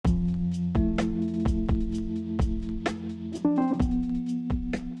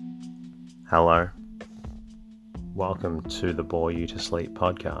Hello. Welcome to the Bore You to Sleep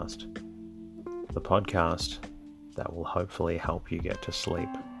podcast. The podcast that will hopefully help you get to sleep.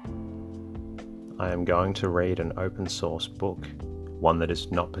 I am going to read an open source book, one that is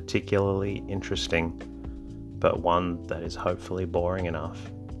not particularly interesting, but one that is hopefully boring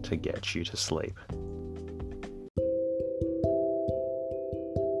enough to get you to sleep.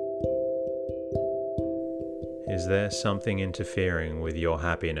 Is there something interfering with your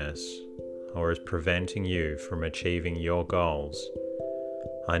happiness, or is preventing you from achieving your goals?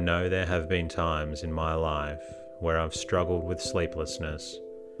 I know there have been times in my life where I've struggled with sleeplessness,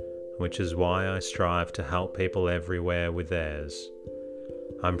 which is why I strive to help people everywhere with theirs.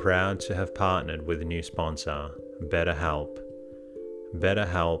 I'm proud to have partnered with a new sponsor, BetterHelp.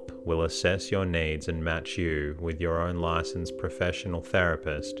 BetterHelp will assess your needs and match you with your own licensed professional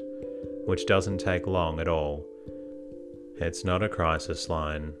therapist, which doesn't take long at all. It's not a crisis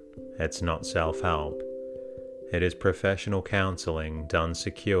line. It's not self-help. It is professional counseling done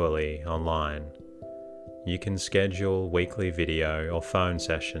securely online. You can schedule weekly video or phone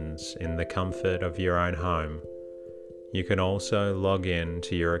sessions in the comfort of your own home. You can also log in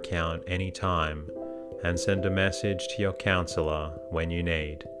to your account anytime and send a message to your counselor when you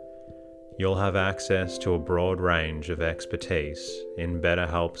need. You'll have access to a broad range of expertise in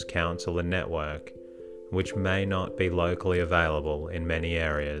BetterHelp's counselor network, which may not be locally available in many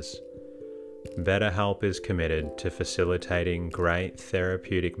areas. BetterHelp is committed to facilitating great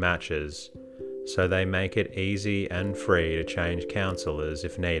therapeutic matches, so they make it easy and free to change counselors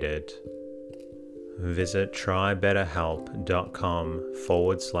if needed. Visit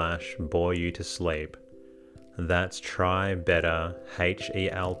trybetterhelp.com/bore you to sleep. That's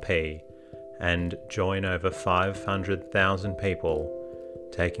trybetterhelp, and join over 500,000 people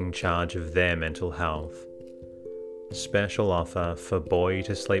taking charge of their mental health. Special offer for Bore You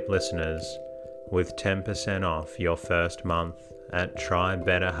to Sleep listeners with 10% off your first month at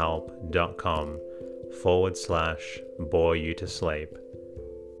trybetterhelp.com/bore you to sleep.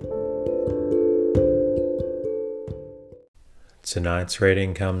 Tonight's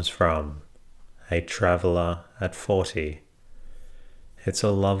reading comes from A Traveller at 40. It's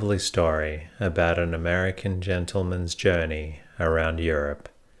a lovely story about an American gentleman's journey around Europe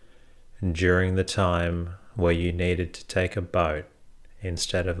during the time where you needed to take a boat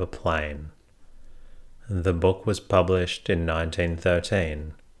instead of a plane. The book was published in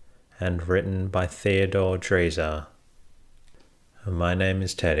 1913 and written by Theodore Dreiser. My name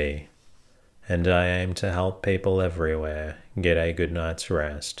is Teddy, and I aim to help people everywhere get a good night's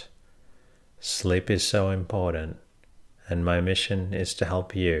rest. Sleep is so important, and my mission is to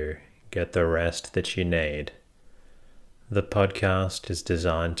help you get the rest that you need. The podcast is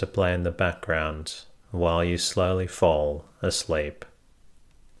designed to play in the background while you slowly fall asleep.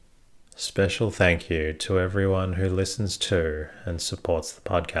 Special thank you to everyone who listens to and supports the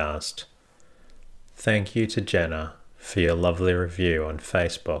podcast. Thank you to Jenna for your lovely review on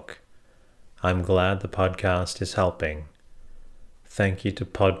Facebook. I'm glad the podcast is helping. Thank you to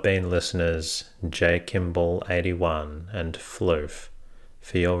Podbean listeners J. Kimball81 and Floof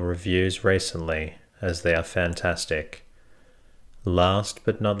for your reviews recently, as they are fantastic. Last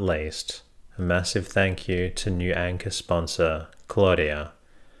but not least, a massive thank you to new anchor sponsor Claudia.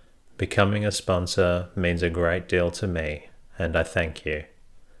 Becoming a sponsor means a great deal to me, and I thank you.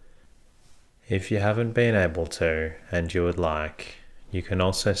 If you haven't been able to, and you would like, you can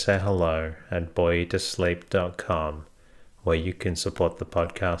also say hello at boreyoutosleep.com, where you can support the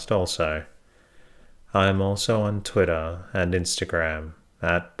podcast also. I am also on Twitter and Instagram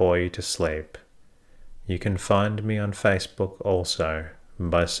at boreyoutosleep. You can find me on Facebook also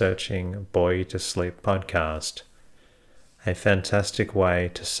by searching Bore You to Sleep podcast. A fantastic way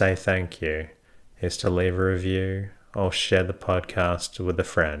to say thank you is to leave a review or share the podcast with a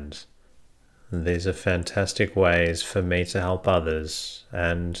friend. These are fantastic ways for me to help others,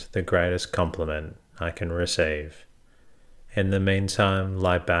 and the greatest compliment I can receive. In the meantime,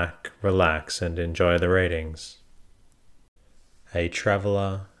 lie back, relax, and enjoy the readings. A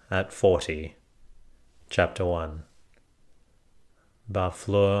Traveller at 40, Chapter 1.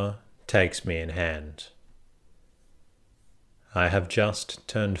 Barfleur takes me in hand. I have just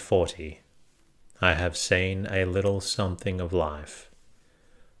turned 40. I have seen a little something of life.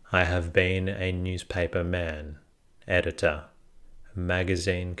 I have been a newspaper man, editor,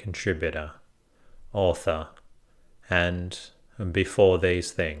 magazine contributor, author, and, before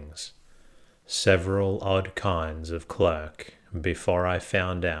these things, several odd kinds of clerk before I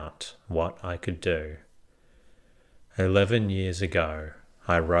found out what I could do. 11 years ago,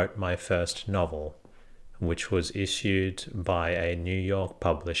 I wrote my first novel, which was issued by a New York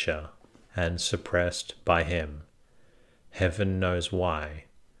publisher and suppressed by him. Heaven knows why.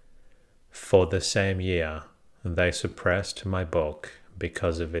 For the same year, they suppressed my book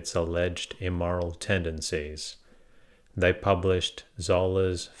because of its alleged immoral tendencies. They published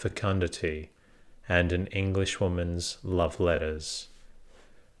Zola's Fecundity and an Englishwoman's love letters.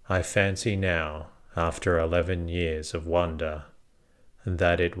 I fancy now, after 11 years of wonder,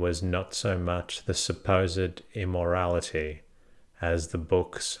 that it was not so much the supposed immorality as the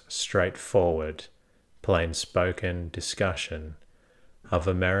book's straightforward, plain-spoken discussion of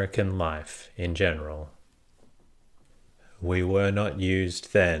American life in general. We were not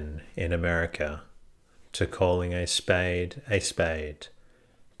used then in America to calling a spade,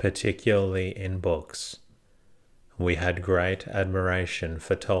 particularly in books. We had great admiration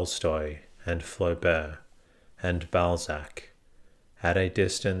for Tolstoy and Flaubert and Balzac, at a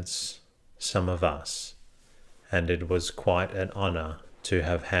distance, some of us, and it was quite an honor to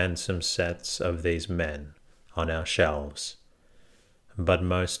have handsome sets of these men on our shelves. But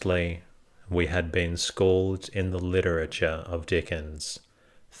mostly we had been schooled in the literature of Dickens,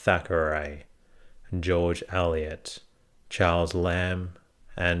 Thackeray, George Eliot, Charles Lamb,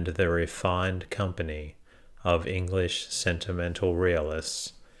 and the refined company of English sentimental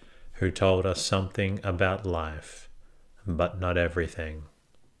realists who told us something about life, but not everything.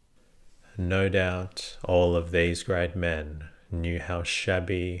 No doubt all of these great men knew how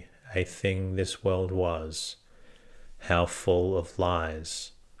shabby a thing this world was, how full of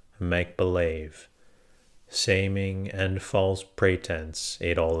lies, make-believe, seeming and false pretense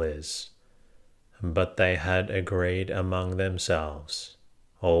it all is. But they had agreed among themselves,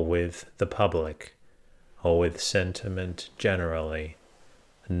 or with the public, or with sentiment generally,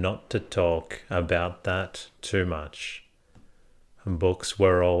 not to talk about that too much. Books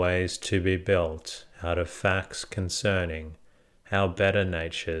were always to be built out of facts concerning our better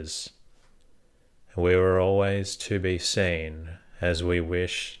natures. We were always to be seen as we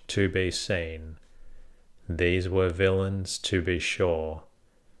wished to be seen. These were villains, to be sure,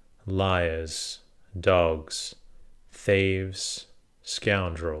 liars, dogs, thieves,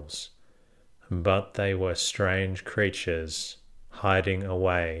 scoundrels, but they were strange creatures hiding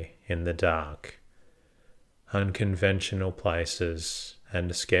away in the dark, unconventional places,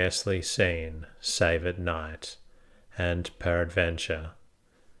 and scarcely seen save at night and peradventure,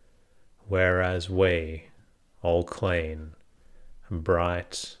 whereas we, all clean,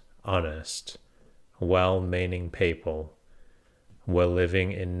 bright, honest, well-meaning people, were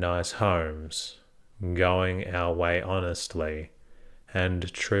living in nice homes, going our way honestly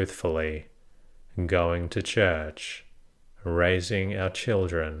and truthfully, going to church, raising our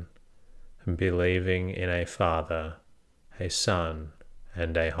children, believing in a Father, a Son,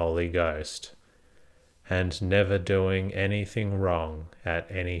 and a Holy Ghost, and never doing anything wrong at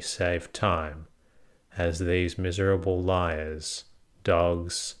any safe time, as these miserable liars,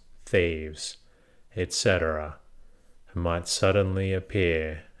 dogs, thieves, etc., might suddenly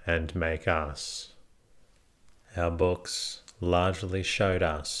appear and make us. Our books largely showed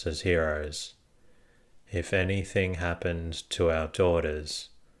us as heroes. If anything happened to our daughters,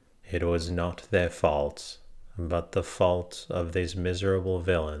 it was not their fault, but the fault of these miserable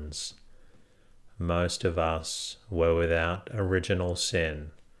villains. Most of us were without original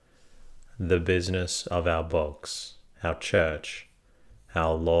sin. The business of our books, our church,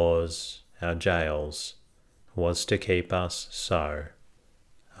 our laws, our jails, was to keep us so.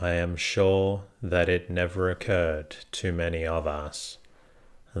 I am sure that it never occurred to many of us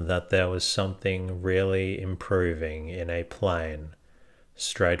that there was something really improving in a plain,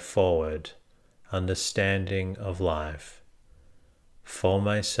 straightforward understanding of life. For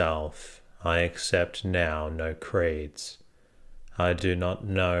myself, I accept now no creeds. I do not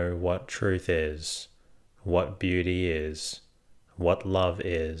know what truth is, what beauty is, what love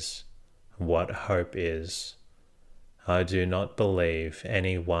is, what hope is. I do not believe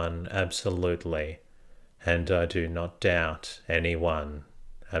any one absolutely, and I do not doubt any one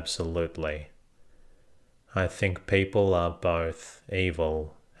absolutely. I think people are both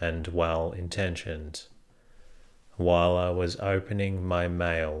evil and well-intentioned. While I was opening my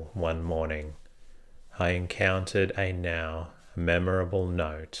mail one morning, I encountered a now memorable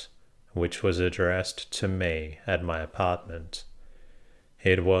note which was addressed to me at my apartment.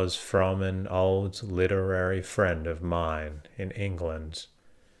 It was from an old literary friend of mine in England,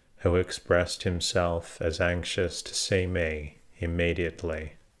 who expressed himself as anxious to see me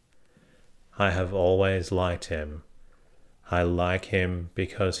immediately. I have always liked him. I like him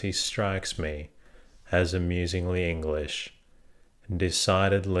because he strikes me as amusingly English,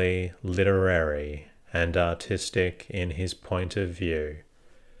 decidedly literary and artistic in his point of view,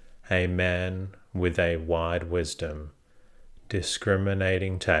 a man with a wide wisdom,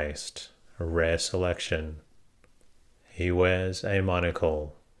 discriminating taste, a rare selection. He wears a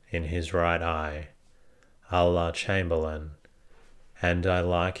monocle in his right eye, a la Chamberlain, and I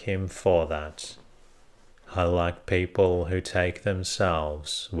like him for that. I like people who take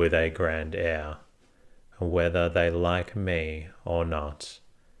themselves with a grand air, whether they like me or not,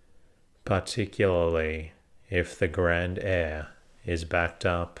 particularly if the grand air is backed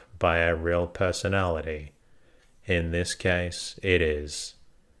up by a real personality. In this case, it is.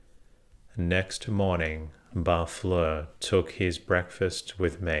 Next morning, Barfleur took his breakfast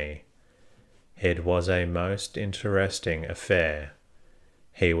with me. It was a most interesting affair.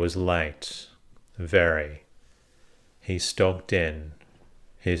 He was late, very. He stalked in,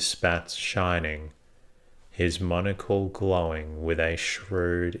 his spats shining, his monocle glowing with a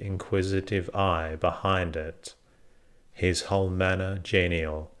shrewd, inquisitive eye behind it, his whole manner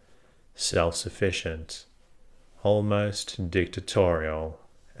genial, self-sufficient, almost dictatorial,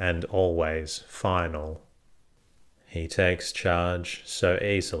 and always final. He takes charge so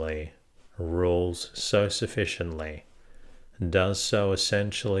easily, rules so sufficiently, does so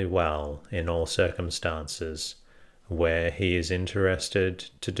essentially well in all circumstances where he is interested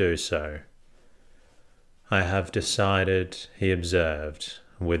to do so. I have decided, he observed,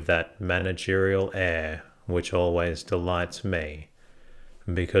 with that managerial air which always delights me,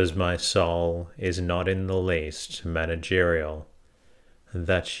 because my soul is not in the least managerial,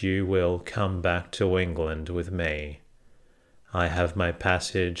 that you will come back to England with me. I have my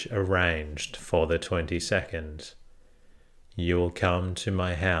passage arranged for the 22nd. You will come to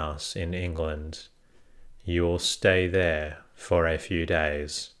my house in England. You will stay there for a few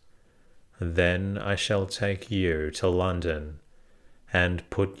days. Then I shall take you to London and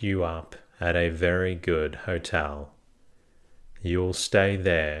put you up at a very good hotel. You will stay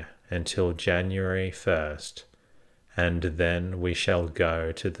there until January 1st, and then we shall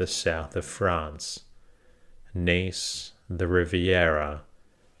go to the south of France, Nice, the Riviera,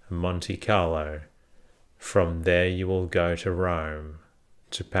 Monte Carlo. From there you will go to Rome,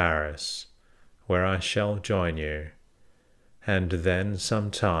 to Paris, where I shall join you, and then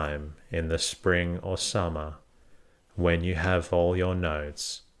sometime in the spring or summer, when you have all your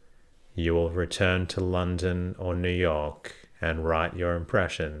notes, you will return to London or New York and write your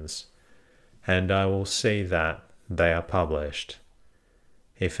impressions, and I will see that they are published.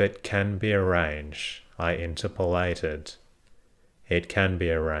 If it can be arranged, I interpolated. It can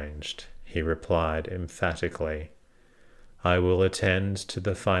be arranged, he replied emphatically. I will attend to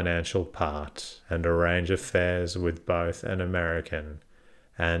the financial part and arrange affairs with both an American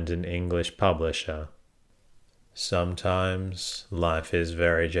and an English publisher. Sometimes life is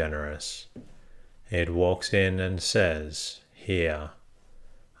very generous. It walks in and says, "Here,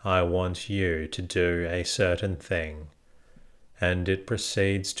 I want you to do a certain thing," and it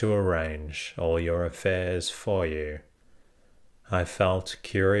proceeds to arrange all your affairs for you. I felt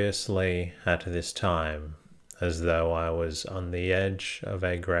curiously at this time as though I was on the edge of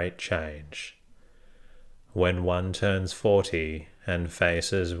a great change. When one turns 40 and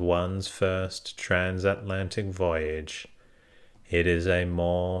faces one's first transatlantic voyage, it is a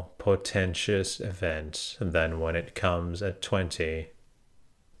more portentous event than when it comes at 20.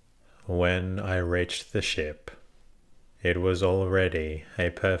 When I reached the ship, it was already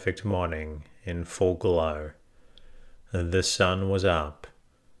a perfect morning in full glow. The sun was up,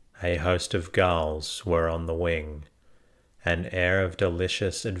 a host of gulls were on the wing, an air of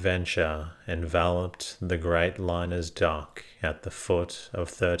delicious adventure enveloped the great liner's dock at the foot of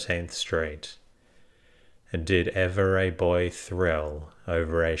 13th Street. Did ever a boy thrill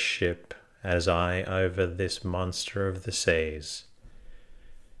over a ship as I over this monster of the seas?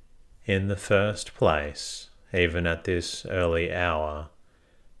 In the first place, even at this early hour,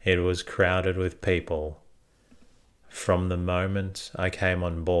 it was crowded with people. From the moment I came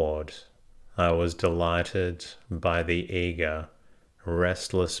on board, I was delighted by the eager,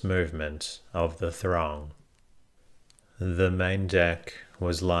 restless movement of the throng. The main deck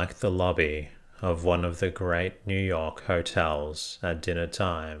was like the lobby of one of the great New York hotels at dinner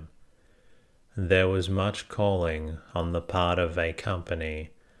time. There was much calling on the part of a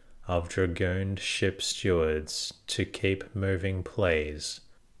company of dragooned ship stewards to keep moving, please,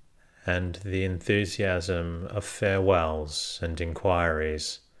 and the enthusiasm of farewells and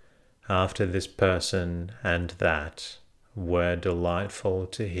inquiries after this person and that were delightful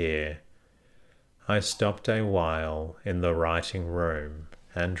to hear. I stopped a while in the writing room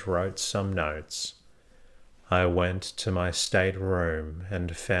and wrote some notes. I went to my state-room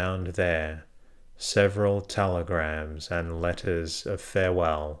and found there several telegrams and letters of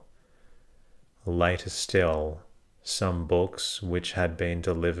farewell Later still, some books which had been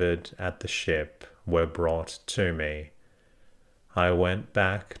delivered at the ship were brought to me. I went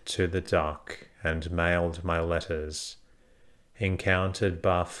back to the dock and mailed my letters, encountered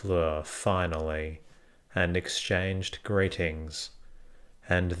Barfleur finally, and exchanged greetings,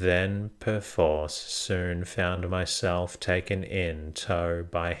 and then perforce soon found myself taken in tow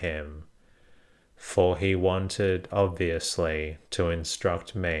by him, for he wanted obviously to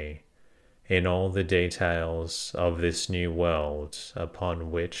instruct me in all the details of this new world upon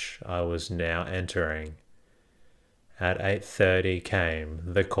which I was now entering. At 8:30 came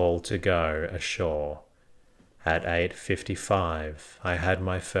the call to go ashore. At 8:55 I had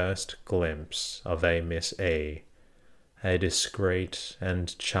my first glimpse of a Miss E, a discreet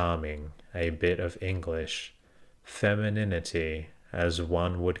and charming a bit of English femininity as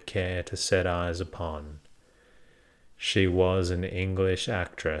one would care to set eyes upon. She was an English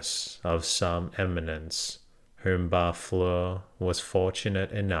actress of some eminence, whom Barfleur was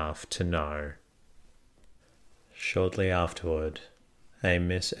fortunate enough to know. Shortly afterward, a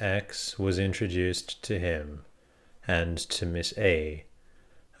Miss X was introduced to him and to Miss E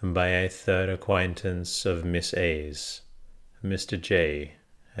by a third acquaintance of Miss E's, Mr. G,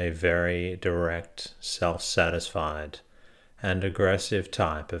 a very direct, self-satisfied, and aggressive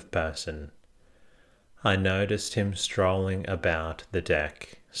type of person. I noticed him strolling about the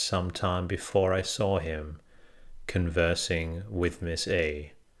deck some time before I saw him conversing with Miss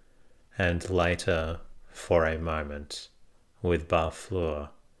E, and later, for a moment, with Barfleur.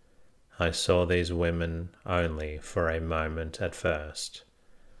 I saw these women only for a moment at first,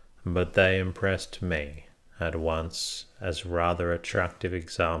 but they impressed me at once as rather attractive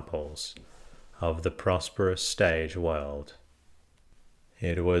examples of the prosperous stage world.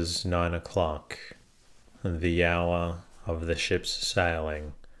 It was 9 o'clock, the hour of the ship's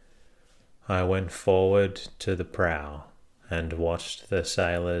sailing. I went forward to the prow and watched the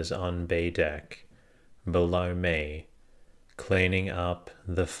sailors on B deck below me cleaning up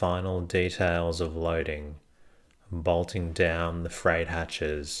the final details of loading, bolting down the freight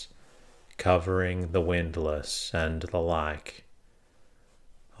hatches, covering the windlass, and the like.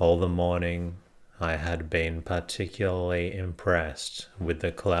 All the morning I had been particularly impressed with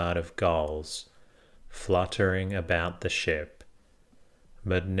the cloud of gulls fluttering about the ship,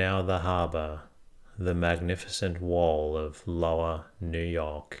 but now the harbor, the magnificent wall of lower New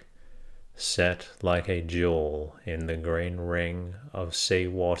York, set like a jewel in the green ring of sea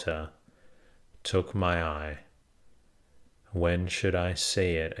water, took my eye. When should I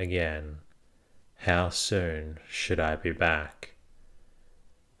see it again? How soon should I be back?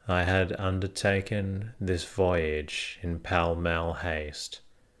 I had undertaken this voyage in pell-mell haste.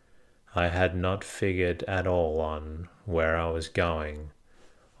 I had not figured at all on where I was going,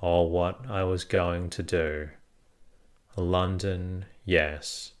 or what I was going to do. London,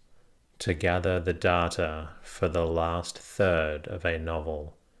 yes, to gather the data for the last third of a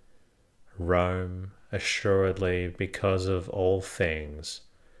novel. Rome, assuredly, because of all things.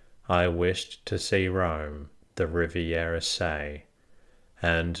 I wished to see Rome, the Riviera say,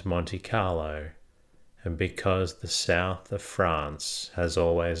 and Monte Carlo, and because the south of France has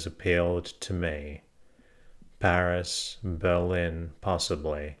always appealed to me. Paris, Berlin,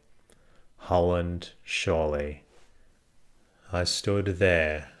 possibly. Holland, surely. I stood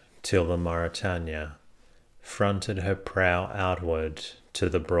there till the Mauretania fronted her prow outward to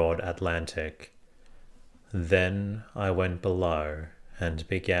the broad Atlantic. Then I went below and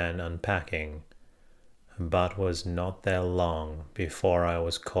began unpacking, but was not there long before I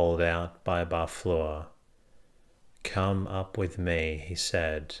was called out by Barfleur. "Come up with me," he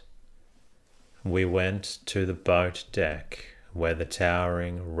said. We went to the boat deck, where the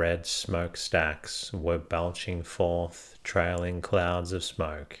towering red smokestacks were belching forth trailing clouds of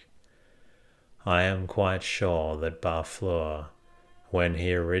smoke. I am quite sure that Barfleur, when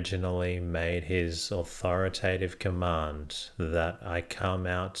he originally made his authoritative command that I come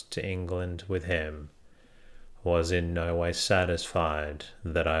out to England with him, was in no way satisfied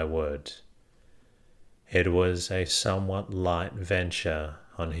that I would. It was a somewhat light venture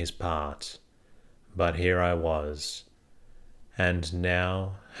on his part, but here I was, and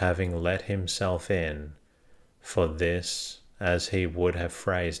now having let himself in, for this, as he would have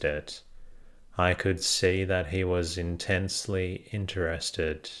phrased it, I could see that he was intensely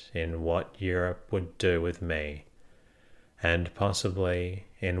interested in what Europe would do with me, and possibly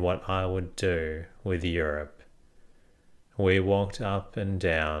in what I would do with Europe. We walked up and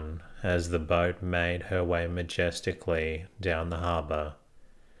down as the boat made her way majestically down the harbour.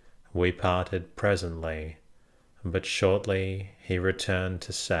 We parted presently, but shortly he returned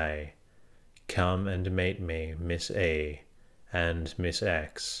to say, Come and meet me, Miss E. and Miss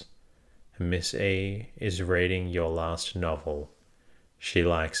X. Miss E is reading your last novel. She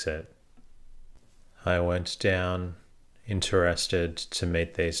likes it. I went down, interested to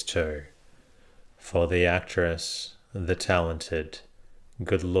meet these two, for the actress, the talented,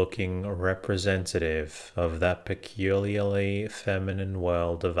 good-looking representative of that peculiarly feminine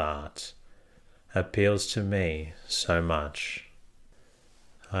world of art, appeals to me so much.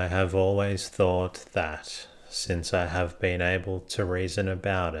 I have always thought that, since I have been able to reason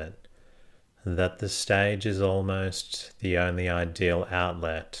about it, that the stage is almost the only ideal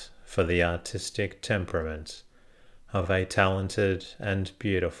outlet for the artistic temperament of a talented and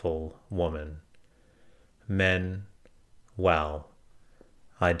beautiful woman. Men, well,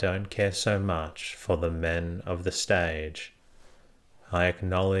 I don't care so much for the men of the stage. I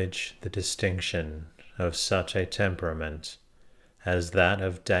acknowledge the distinction of such a temperament as that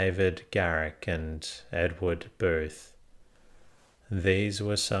of David Garrick and Edward Booth. These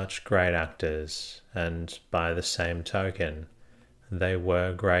were such great actors, and by the same token, they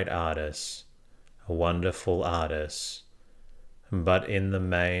were great artists, wonderful artists. But in the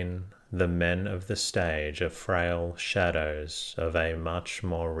main, the men of the stage are frail shadows of a much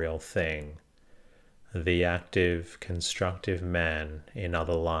more real thing, the active, constructive man in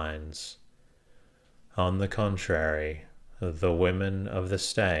other lines. On the contrary, the women of the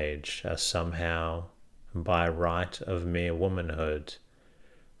stage are somehow, by right of mere womanhood,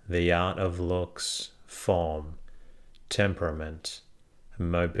 the art of looks, form, temperament,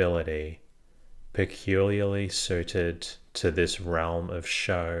 mobility, peculiarly suited to this realm of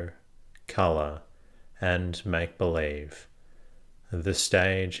show, colour, and make-believe. The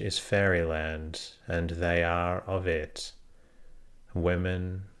stage is fairyland, and they are of it.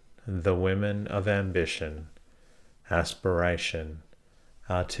 Women, the women of ambition, aspiration,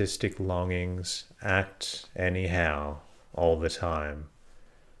 artistic longings, act anyhow all the time.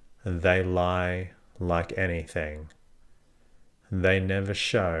 They lie like anything. They never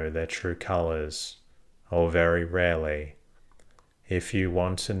show their true colours, or very rarely. If you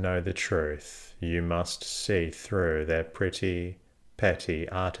want to know the truth, you must see through their pretty, petty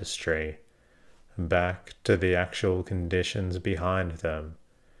artistry, back to the actual conditions behind them,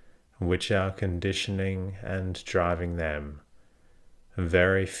 which are conditioning and driving them.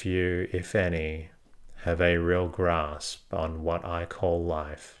 Very few, if any, have a real grasp on what I call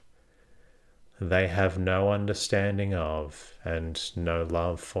life. They have no understanding of, and no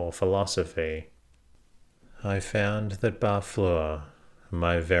love for philosophy. I found that Barfleur,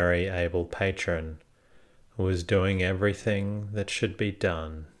 my very able patron, was doing everything that should be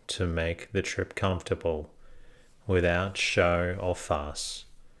done to make the trip comfortable, without show or fuss.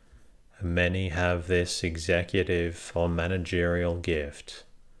 Many have this executive or managerial gift.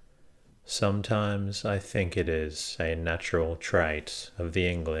 Sometimes I think it is a natural trait of the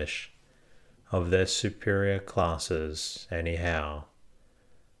English, of their superior classes anyhow.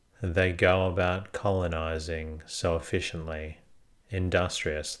 They go about colonizing so efficiently,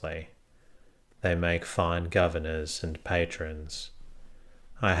 industriously. They make fine governors and patrons.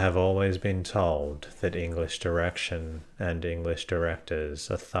 I have always been told that English direction and English directors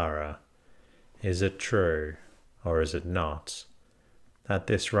are thorough. Is it true, or is it not? At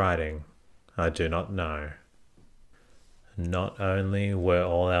this writing, I do not know. Not only were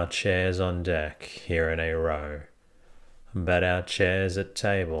all our chairs on deck here in a row, but our chairs at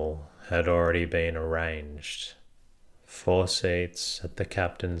table had already been arranged. 4 seats at the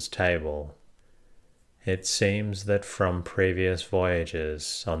captain's table. It seems that from previous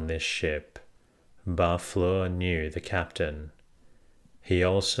voyages on this ship, Barfleur knew the captain. He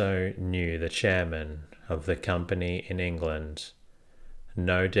also knew the chairman of the company in England.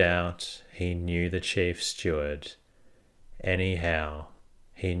 No doubt he knew the chief steward. Anyhow,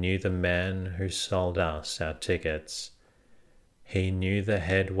 he knew the man who sold us our tickets. He knew the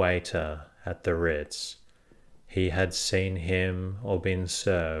head waiter at the Ritz. He had seen him or been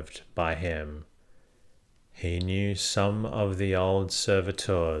served by him. He knew some of the old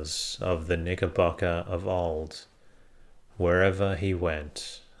servitors of the Knickerbocker of old. Wherever he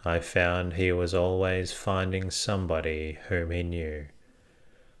went, I found he was always finding somebody whom he knew.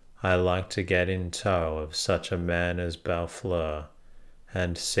 I like to get in tow of such a man as Barfleur,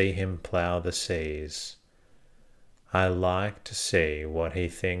 and see him plough the seas. I like to see what he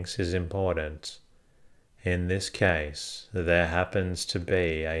thinks is important. In this case, there happens to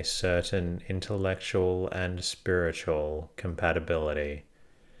be a certain intellectual and spiritual compatibility.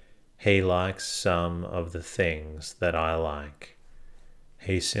 He likes some of the things that I like.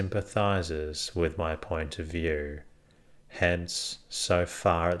 He sympathizes with my point of view. Hence, so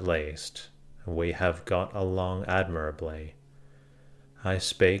far at least, we have got along admirably. I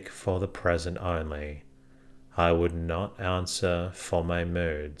speak for the present only. I would not answer for my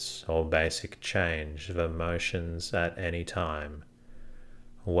moods or basic change of emotions at any time.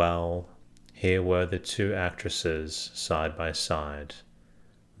 Well, here were the two actresses side by side,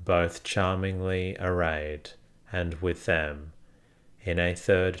 both charmingly arrayed, and with them, in a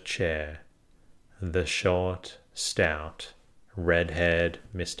third chair, the short, stout, red-haired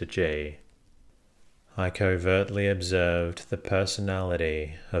Mr. G. I covertly observed the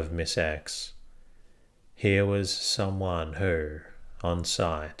personality of Miss X. Here was someone who, on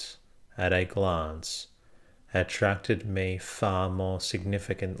sight, at a glance, attracted me far more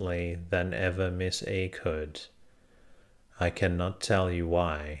significantly than ever Miss E could. I cannot tell you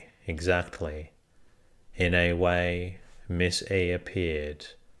why, exactly. In a way, Miss E appeared,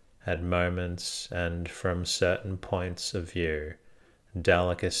 at moments and from certain points of view,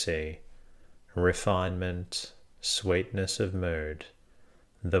 delicacy, refinement, sweetness of mood,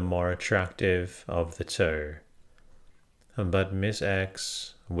 the more attractive of the two. But Miss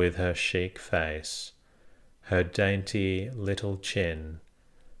X, with her chic face, her dainty little chin,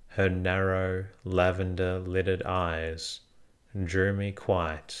 her narrow lavender-lidded eyes, drew me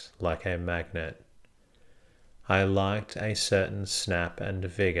quite like a magnet. I liked a certain snap and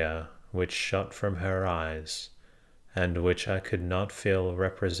vigor which shot from her eyes, and which I could not feel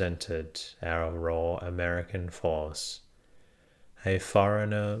represented our raw American force. A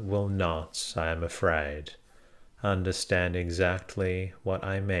foreigner will not, I am afraid, understand exactly what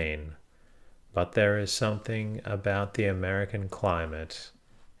I mean, but there is something about the American climate,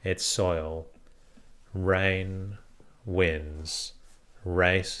 its soil, rain, winds,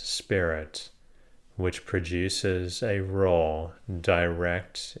 race spirit, which produces a raw,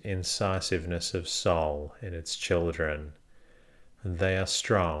 direct incisiveness of soul in its children. They are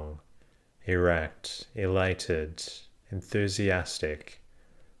strong, erect, elated, enthusiastic.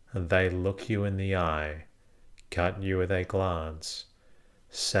 They look you in the eye, cut you with a glance,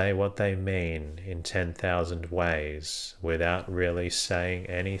 say what they mean in 10,000 ways without really saying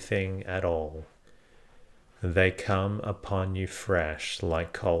anything at all. They come upon you fresh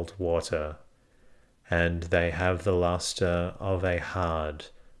like cold water, and they have the luster of a hard,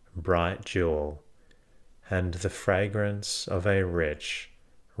 bright jewel, and the fragrance of a rich,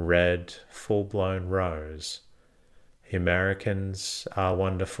 red, full-blown rose. Americans are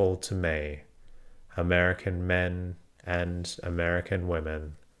wonderful to me, American men and American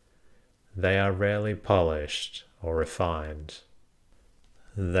women. They are rarely polished or refined.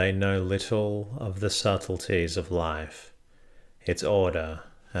 They know little of the subtleties of life, its order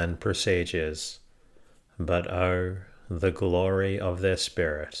and procedures, but oh, the glory of their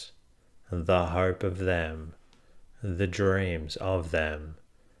spirit, the hope of them, the dreams of them,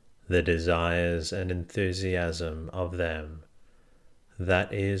 the desires and enthusiasm of them.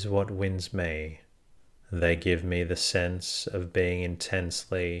 That is what wins me. They give me the sense of being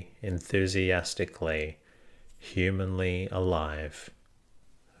intensely, enthusiastically, humanly alive.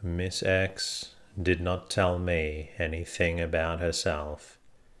 Miss X did not tell me anything about herself,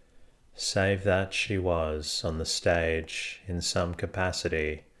 save that she was on the stage in some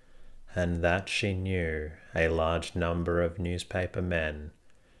capacity, and that she knew a large number of newspaper men,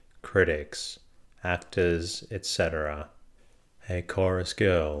 critics, actors, etc. A chorus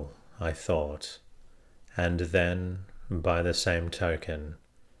girl, I thought, and then, by the same token,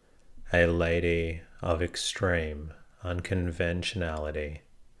 a lady of extreme unconventionality.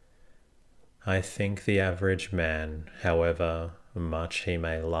 I think the average man, however much he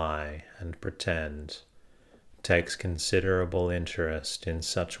may lie and pretend, takes considerable interest in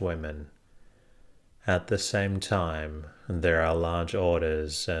such women. At the same time, there are large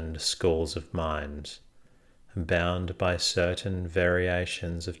orders and schools of mind, bound by certain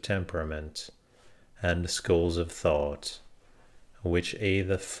variations of temperament, and schools of thought, which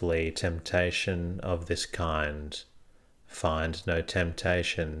either flee temptation of this kind, find no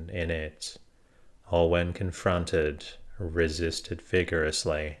temptation in it, or when confronted, resist it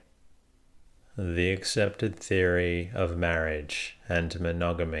vigorously. The accepted theory of marriage and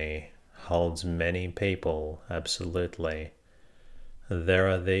monogamy holds many people absolutely. There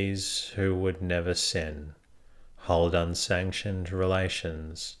are these who would never sin, hold unsanctioned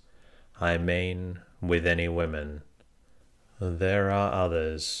relations, I mean with any women. There are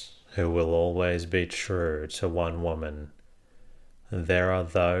others who will always be true to one woman. There are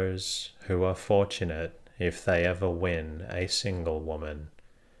those who are fortunate if they ever win a single woman.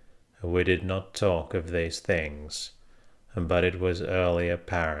 We did not talk of these things, but it was early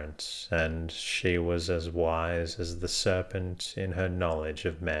apparent, and she was as wise as the serpent in her knowledge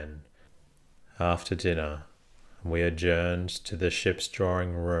of men. After dinner, we adjourned to the ship's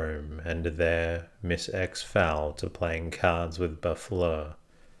drawing room, and there Miss X fell to playing cards with Barfleur.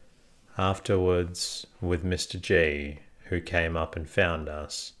 Afterwards, with Mr. G, who came up and found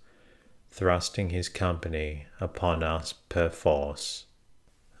us, thrusting his company upon us perforce.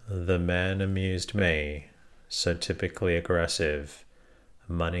 The man amused me, so typically aggressive,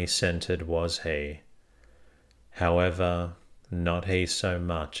 money-centered was he. However, not he so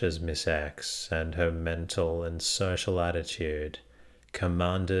much as Miss X, and her mental and social attitude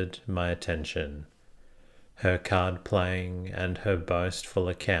commanded my attention. Her card-playing and her boastful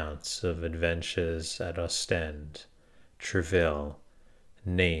accounts of adventures at Ostend, Trouville,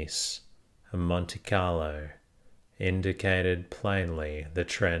 Nice, Monte Carlo indicated plainly the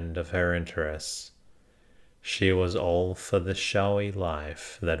trend of her interests. She was all for the showy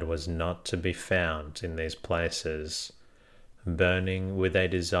life that was not to be found in these places, burning with a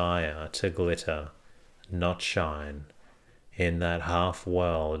desire to glitter, not shine, in that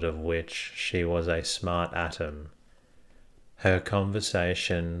half-world of which she was a smart atom. Her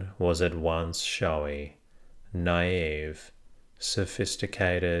conversation was at once showy, naive,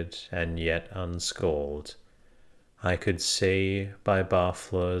 sophisticated, and yet unschooled. I could see by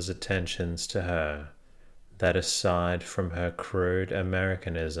Barfleur's attentions to her that aside from her crude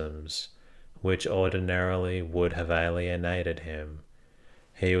Americanisms, which ordinarily would have alienated him,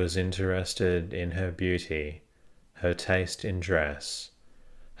 he was interested in her beauty, her taste in dress,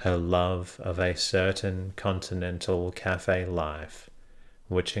 her love of a certain continental cafe life,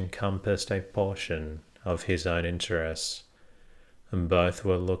 which encompassed a portion of his own interests. Both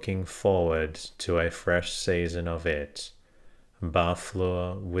were looking forward to a fresh season of it,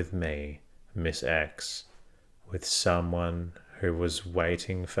 Barfleur with me, Miss X, with someone who was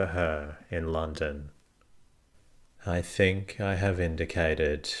waiting for her in London. I think I have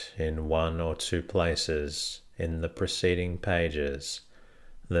indicated in one or two places in the preceding pages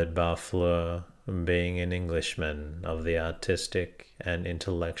that Barfleur, being an Englishman of the artistic and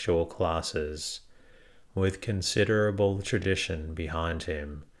intellectual classes, with considerable tradition behind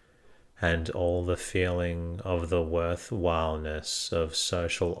him, and all the feeling of the worthwhileness of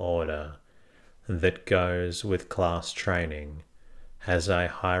social order that goes with class training, has a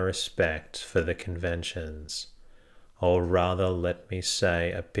high respect for the conventions, or rather let me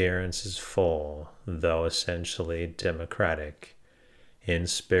say appearances for, though essentially democratic, in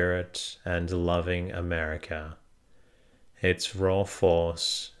spirit and loving America. Its raw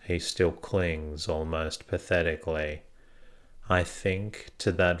force he still clings almost pathetically, I think,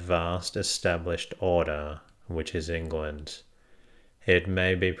 to that vast established order which is England. It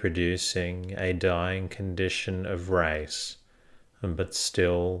may be producing a dying condition of race, but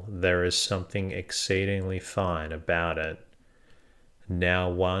still there is something exceedingly fine about it. Now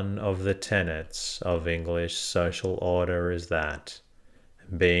one of the tenets of English social order is that,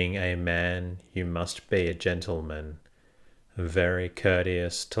 being a man, you must be a gentleman, very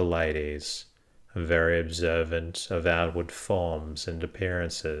courteous to ladies, very observant of outward forms and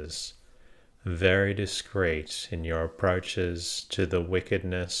appearances, very discreet in your approaches to the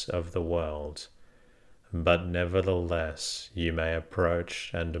wickedness of the world, but nevertheless you may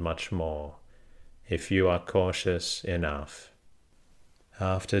approach and much more, if you are cautious enough.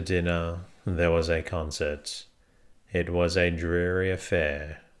 After dinner there was a concert. It was a dreary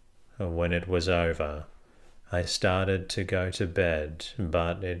affair. When it was over, I started to go to bed,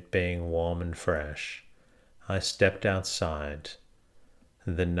 but it being warm and fresh, I stepped outside.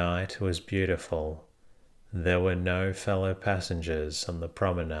 The night was beautiful. There were no fellow passengers on the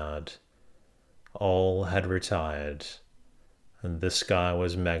promenade. All had retired. The sky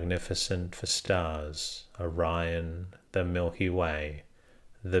was magnificent for stars, Orion, the Milky Way,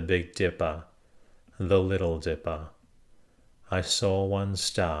 the Big Dipper, the Little Dipper. I saw one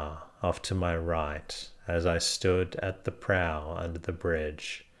star off to my right as I stood at the prow under the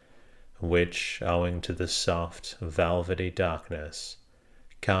bridge, which, owing to the soft, velvety darkness,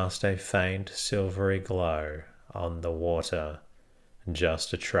 cast a faint silvery glow on the water,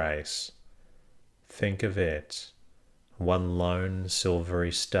 just a trace. Think of it, one lone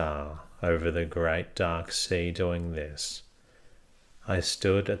silvery star over the great dark sea doing this. I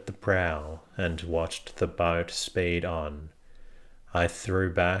stood at the prow and watched the boat speed on. I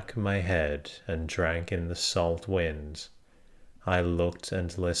threw back my head and drank in the salt wind. I looked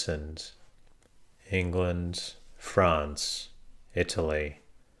and listened. England, France, Italy,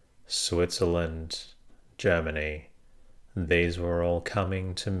 Switzerland, Germany, these were all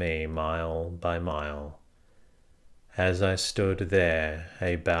coming to me mile by mile. As I stood there,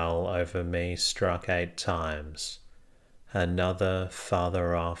 a bell over me struck 8 times. Another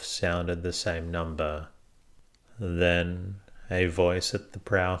farther off sounded the same number. Then a voice at the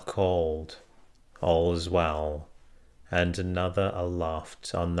prow called, "All is well," and another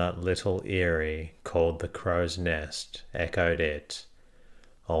aloft on that little eyrie called the Crow's Nest echoed it,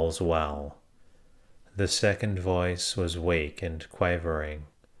 "All's well." The second voice was weak and quavering.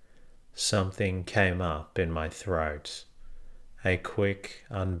 Something came up in my throat, a quick,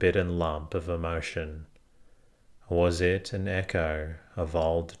 unbidden lump of emotion. Was it an echo of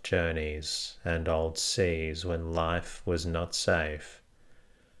old journeys and old seas when life was not safe,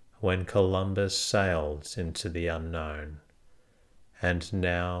 when Columbus sailed into the unknown? And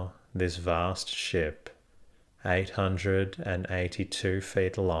now this vast ship, 882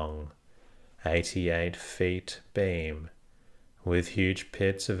 feet long, 88 feet beam, with huge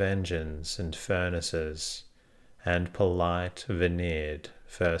pits of engines and furnaces, and polite veneered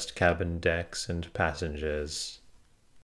first cabin decks and passengers,